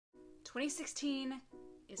2016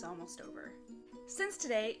 is almost over. Since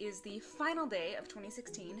today is the final day of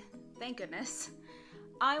 2016, thank goodness,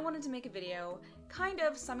 I wanted to make a video kind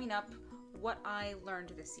of summing up what I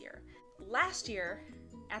learned this year. Last year,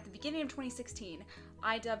 at the beginning of 2016,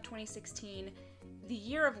 I dubbed 2016 the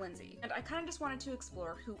year of Lindsay, and I kind of just wanted to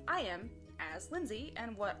explore who I am as Lindsay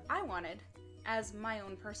and what I wanted as my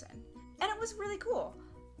own person. And it was really cool.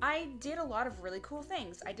 I did a lot of really cool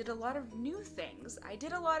things. I did a lot of new things. I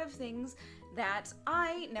did a lot of things that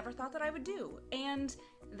I never thought that I would do, and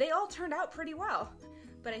they all turned out pretty well.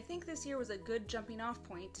 But I think this year was a good jumping off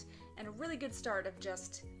point and a really good start of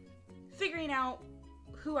just figuring out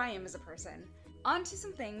who I am as a person. On to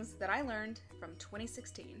some things that I learned from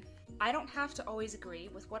 2016. I don't have to always agree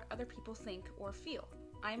with what other people think or feel.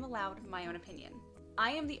 I am allowed my own opinion.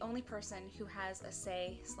 I am the only person who has a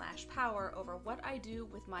say/power over what I do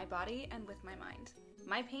with my body and with my mind.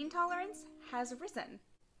 My pain tolerance has risen.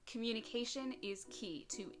 Communication is key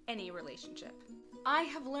to any relationship. I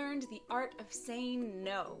have learned the art of saying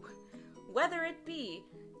no, whether it be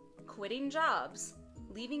quitting jobs,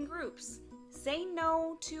 leaving groups, saying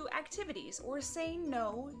no to activities, or saying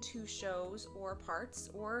no to shows or parts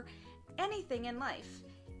or anything in life.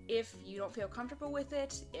 If you don't feel comfortable with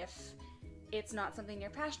it, if it's not something you're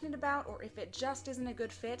passionate about, or if it just isn't a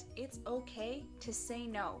good fit, it's okay to say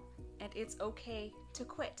no, and it's okay to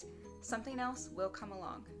quit. Something else will come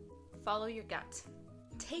along. Follow your gut.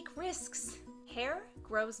 Take risks. Hair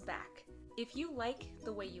grows back. If you like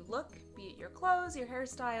the way you look, be it your clothes, your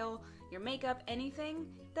hairstyle, your makeup, anything,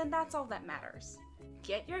 then that's all that matters.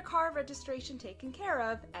 Get your car registration taken care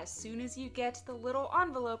of as soon as you get the little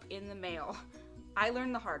envelope in the mail. I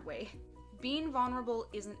learned the hard way. Being vulnerable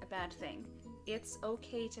isn't a bad thing. It's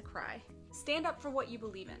okay to cry. Stand up for what you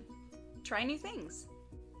believe in. Try new things.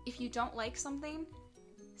 If you don't like something,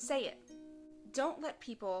 say it. Don't let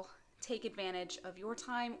people take advantage of your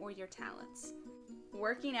time or your talents.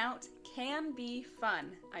 Working out can be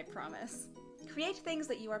fun, I promise. Create things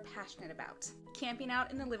that you are passionate about. Camping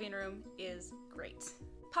out in the living room is great.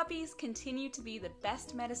 Puppies continue to be the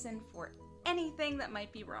best medicine for anything that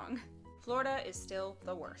might be wrong. Florida is still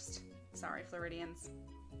the worst. Sorry, Floridians.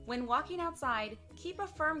 When walking outside, keep a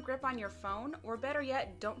firm grip on your phone, or better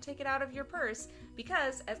yet, don't take it out of your purse,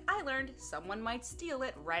 because, as I learned, someone might steal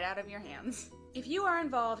it right out of your hands. If you are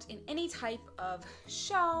involved in any type of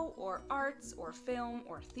show, or arts, or film,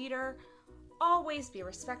 or theater, always be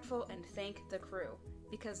respectful and thank the crew,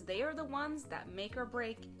 because they are the ones that make or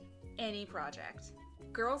break any project.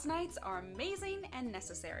 Girls' nights are amazing and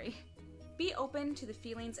necessary. Be open to the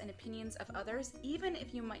feelings and opinions of others, even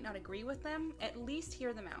if you might not agree with them, at least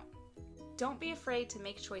hear them out. Don't be afraid to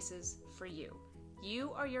make choices for you.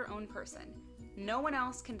 You are your own person. No one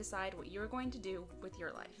else can decide what you're going to do with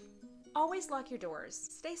your life. Always lock your doors.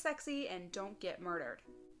 Stay sexy and don't get murdered.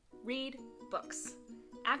 Read books.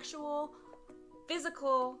 Actual,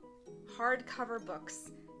 physical, hardcover books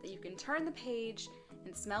that you can turn the page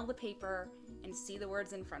and smell the paper and see the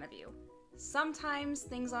words in front of you. Sometimes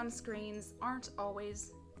things on screens aren't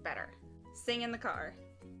always better. Sing in the car.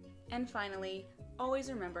 And finally, always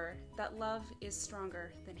remember that love is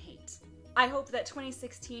stronger than hate. I hope that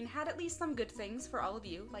 2016 had at least some good things for all of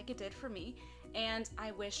you, like it did for me, and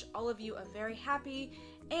I wish all of you a very happy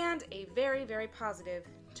and a very, very positive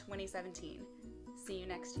 2017. See you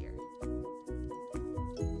next year.